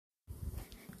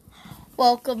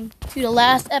welcome to the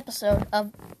last episode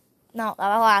of, not the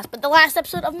last, but the last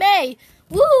episode of May.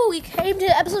 Woo, we came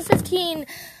to episode 15.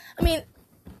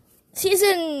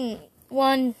 Season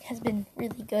 1 has been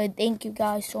really good. Thank you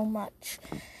guys so much.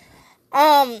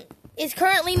 It's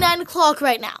currently 9 o'clock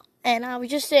right now, and I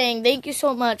was just saying thank you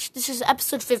so much. This is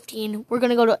episode 15. We're going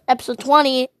to go to episode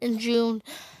 20 in June,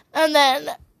 and then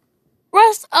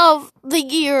rest of the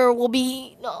year will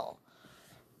be,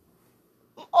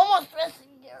 almost rest of the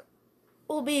year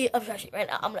will be, I'm stretching right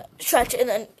now. I'm going to stretch and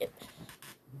then get...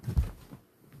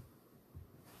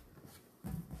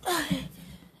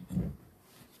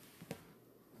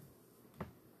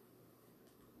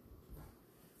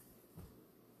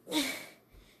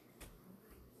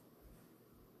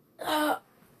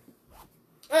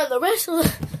 the rest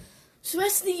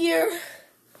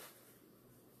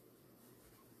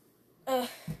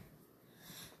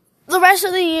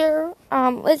of the year,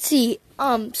 let's see,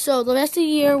 so the rest of the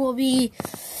year will be,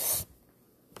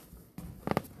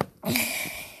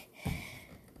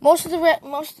 most of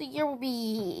the year will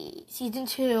be season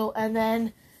 2, and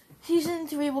then season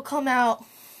 3 will come out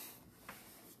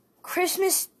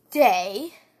Christmas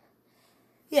Day.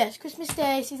 Yes, Christmas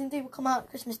Day. Season 3 will come out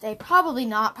Christmas Day. Probably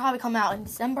not. Probably come out in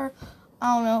December.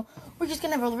 I don't know. We're just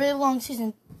going to have a really long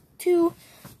season 2.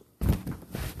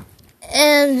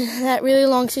 And that really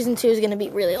long season 2 is going to be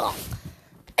really long.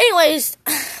 Anyways,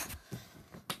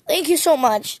 thank you so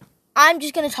much. I'm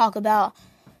just going to talk about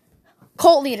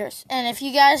cult leaders. And if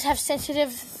you guys have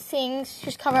sensitive things,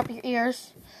 just cover up your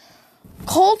ears.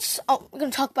 Cults. We're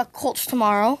going to talk about cults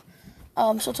tomorrow.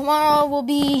 So tomorrow will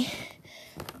be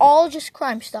all just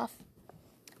crime stuff.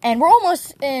 And we're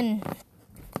almost I'm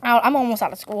almost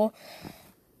out of school.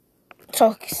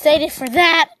 So excited for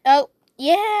that. Oh,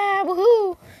 yeah,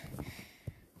 woohoo.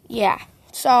 Yeah,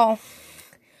 so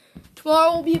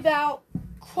tomorrow will be about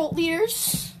cult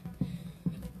leaders.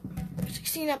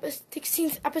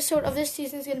 16th episode of this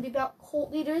season is going to be about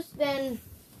cult leaders. Then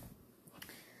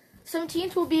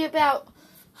 17th will be about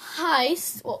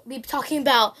heists. We'll be talking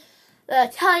about the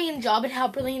Italian Job and how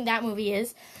brilliant that movie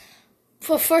is.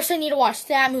 So first I need to watch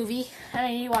that movie, and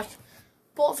I need to watch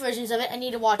both versions of it. I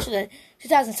need to watch the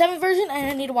 2007 version, and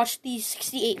I need to watch the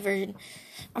 68 version.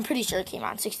 I'm pretty sure it came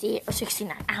out in 68 or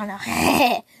 69. I don't know.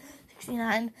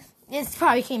 69. It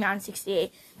probably came out in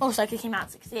 68. Most likely came out in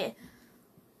 68.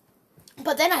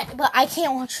 But I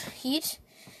can't watch Heat,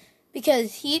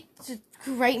 because Heat is a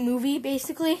great movie,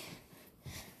 basically.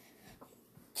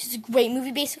 It's a great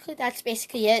movie, basically. That's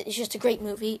basically it. It's just a great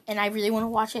movie, and I really want to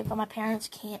watch it, but my parents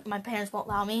can't. My parents won't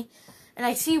allow me, and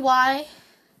I see why.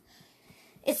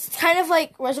 It's kind of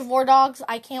like Reservoir Dogs.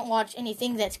 I can't watch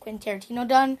anything that Quentin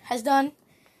Tarantino has done.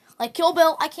 Like Kill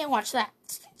Bill, I can't watch that.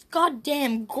 It's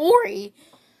goddamn gory.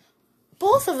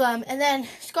 Both of them, and then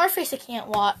Scarface I can't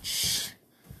watch.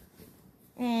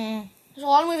 There's a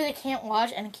lot of movies I can't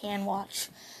watch and can watch.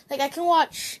 Like I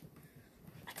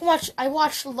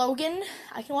watched Logan.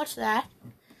 I can watch that.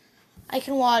 I've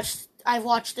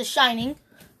watched The Shining.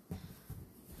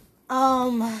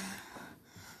 I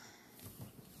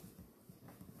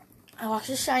watched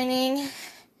The Shining.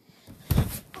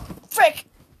 Frick!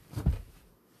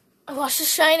 I watched The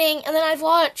Shining, and then I've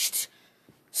watched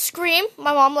Scream.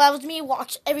 My mom allows me to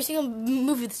watch every single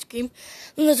movie with Scream.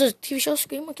 And there's a TV show,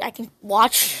 Scream, which I can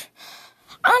watch.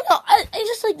 I don't know. I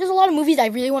just, there's a lot of movies I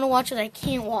really want to watch that I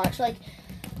can't watch. I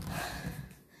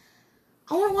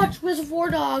want to watch Reservoir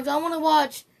Dogs. I want to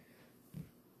watch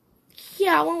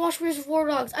Reservoir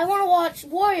Dogs. I want to watch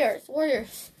Warriors.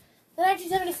 The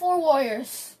 1974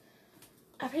 Warriors.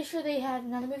 I'm pretty sure they had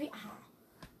another movie.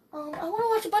 I want to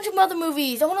watch a bunch of other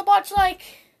movies. I want to watch,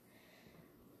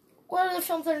 what other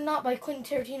films that are not by Quentin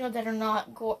Tarantino that are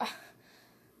not gore?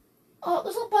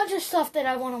 There's a bunch of stuff that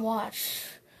I want to watch.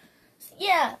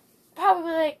 Yeah,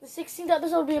 probably, the 16th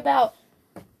episode will be about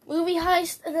movie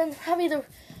heist, and then probably the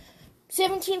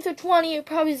 17th or 20th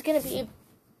probably is going to be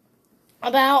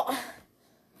about,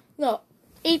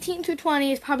 18 through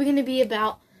 20 is probably going to be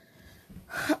about,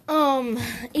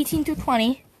 18 through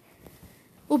 20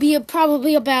 will be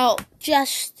probably about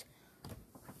just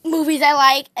movies I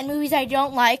like and movies I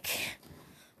don't like.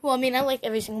 Well, I like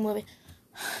every single movie.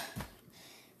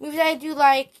 Movies I do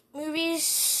like,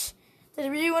 movies that I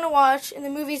really want to watch, and the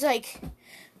movies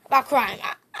about crime.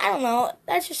 I don't know.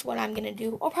 That's just what I'm going to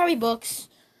do. Or probably books.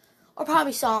 Or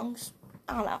probably songs.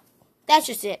 I don't know. That's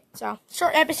just it. So,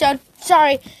 short episode.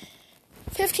 Sorry.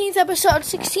 15th episode,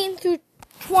 16 through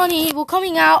 20 is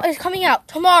coming out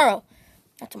tomorrow.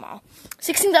 Not tomorrow.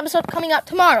 16th episode coming out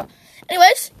tomorrow.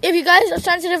 Anyways, if you guys are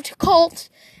sensitive to cults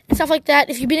and stuff like that,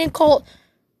 if you've been in cult,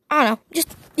 I don't know.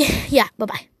 Just, yeah,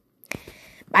 bye-bye.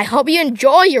 I hope you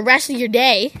enjoy your rest of your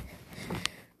day.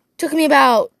 Took me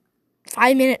about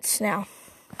 5 minutes now.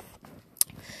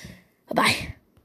 Bye-bye.